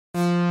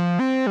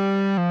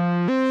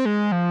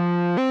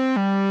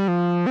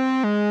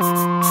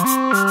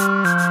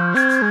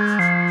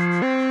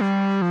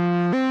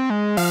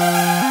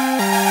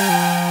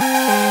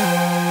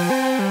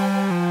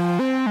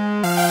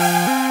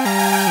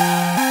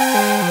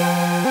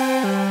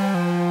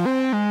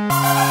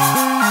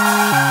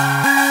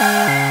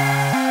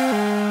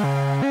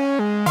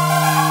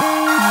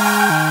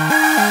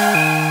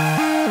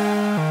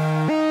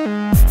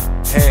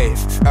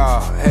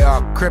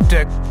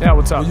Cryptik. Yeah,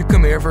 what's up? Will you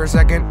come here for a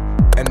second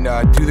and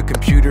do the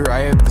computer?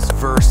 I have this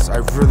verse I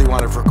really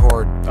want to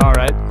record.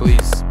 Alright.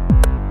 Please.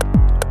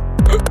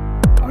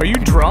 Are you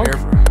drunk?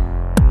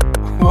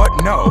 What?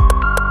 No.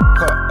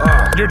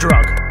 You're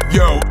drunk.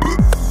 Yo.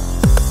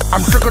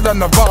 I'm trickled on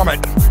the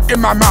vomit in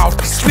my mouth,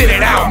 spit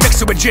it out,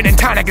 mix it with gin and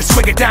tonic and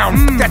swig it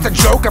down. That's a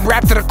joke, I'm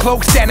wrapped in a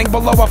cloak, standing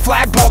below a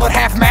flagpole at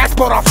half-mast,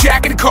 blowed off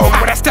Jack and Coke.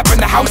 When I step in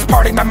the house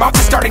party, my mouth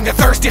is starting to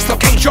thirst,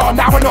 dislocate jaw,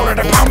 now in order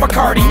to pound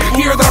Bacardi.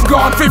 Hear that I'm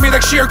gone, feed me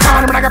like Shere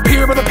Khan when I got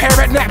beer with a pair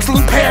at an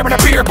absolute pair and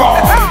a beer ball.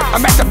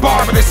 I'm at the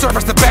bar, but they serve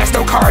us the best,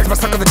 no cards, my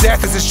suck of the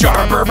death is this jar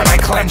of bourbon I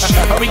clench.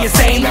 Are we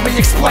insane? Let me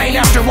explain,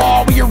 after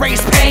all, we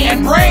erase pain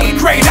and brain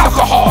drain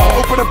alcohol.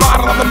 Open a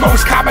bottle of the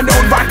most common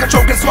known vodka,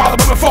 choke and swallow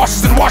it with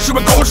faucets and wash it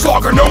with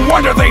Goldschlager. No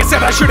wonder they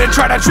said I shouldn't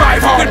try to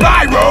drive home.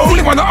 Goodbye, road. See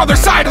you on the other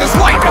side of this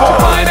light pole.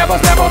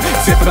 Pineapples never.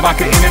 Sip of the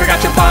vodka in it. I got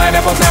your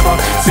pineapples never.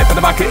 Sip of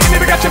the vodka in it.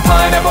 I got your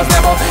pineapples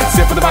never.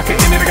 Sip of the vodka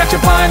in it. I got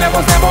your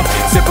pineapples never.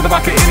 Sip of the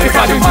vodka in it. I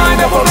got your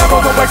pineapple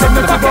never. Wake up to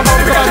the vodka in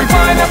it. I got your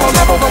pineapple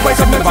never. Wake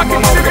up to the vodka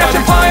in it. I got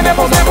your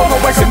pineapple never.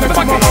 Wake up to the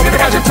vodka in it.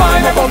 I got your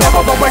pineapple never.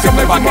 Wake up to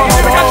the vodka in it.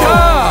 I got your.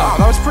 Wow,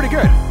 that was pretty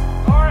good.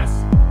 Saurus!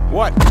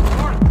 What?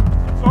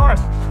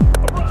 Saurus!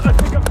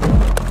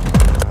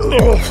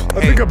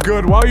 I think I'm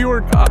good. While you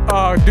were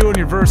doing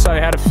your verse, I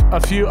had a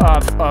few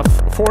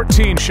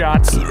 14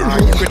 shots. You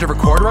good to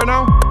record right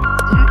now?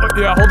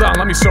 Yeah, hold on,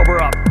 let me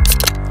sober up.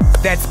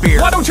 That's beer.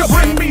 Why don't you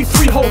bring me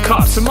 3 whole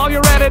cups? And while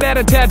you're at it, add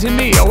a tad to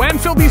me. Oh,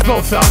 and fill these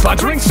both up. I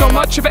drink so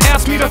much, if it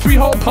asked me to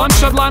 3-hole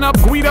punch, I'd line up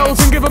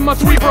Guidos and give them a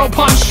 3-bro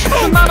punch.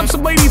 Line up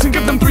some ladies and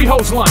give them 3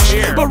 hoes lunch.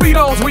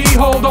 Burritos, we eat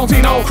whole, don't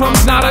eat no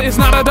crumbs. Nada, it's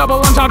not a double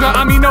entendre,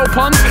 I mean no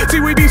puns. See,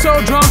 we be so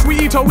drunk, we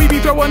eat, we be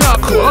throwing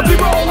up. Clubs, we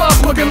roll up,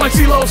 looking like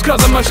CeeLo's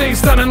cousin. My shade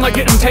stunning like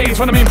getting tased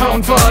when I mean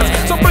prone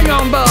fuzz. So bring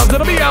on buzz,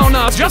 it'll be on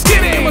us. Just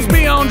kidding, it must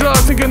be on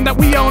drugs, thinking that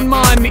we own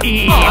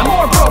money. I'm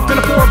more broke than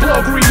a poor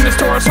bloke reading this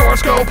Taurus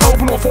horoscope.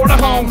 Hoping we'll afford a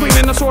home,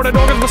 cleaning assorted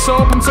organs with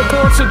soap and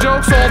supports the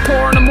jokes. All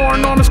pouring a more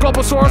enormous gulp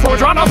of source for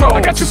drawing off rope.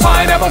 I got your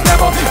pineapples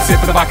never.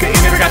 Sip of the vodka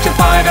in it. I got your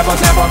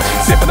pineapples never.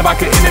 Sip of the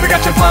vodka in it. I got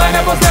your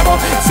pineapples never.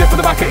 Sip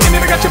of the vodka in it.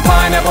 I got your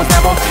pineapples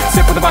never.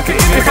 Sip of the vodka in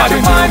it. I got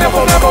your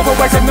pineapple never.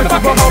 Wake up to the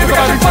vodka in it. I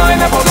got your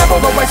pineapple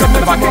never. Wake up to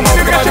the vodka in it.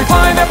 I got your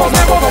pineapple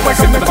never. Wake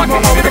up to the vodka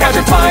in it. I got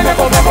your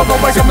pineapple never.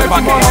 Wake up to the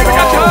vodka in it.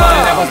 I got your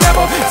pineapples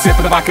never. Sip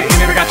of the vodka in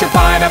it. I got your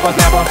pineapples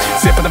never.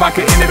 Sip of the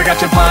vodka in it. I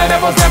got your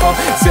pineapples never.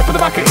 Sip of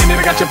the vodka in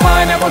it. I got your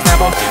pineapples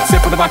never. Sip of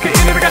the vodka in it,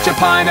 I got your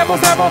pineapples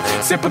never.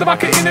 Sip of the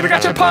vodka in it, I got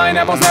your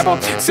pineapples never.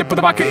 Sip of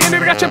the vodka in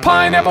it, I got your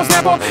pineapples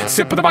never.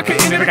 Sip of the vodka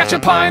in it, I got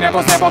your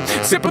pineapples never.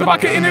 Sip of the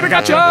vodka in it, I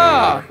got your.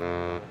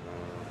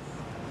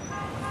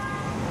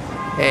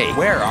 Hey,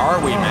 Where are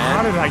we, man?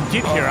 How did I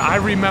get here? I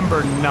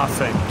remember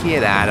nothing.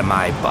 get out of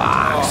my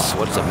box.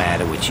 What's the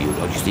matter with you?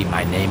 Don't you see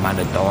my name on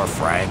the door,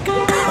 Frank?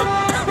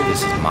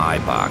 This is my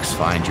box.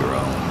 Find your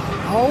own.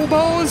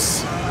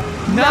 Hobos?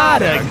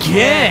 Not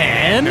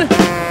again!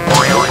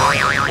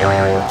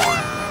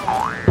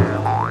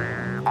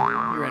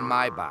 You're in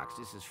my box.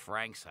 This is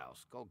Frank's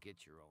house. Go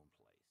get your own.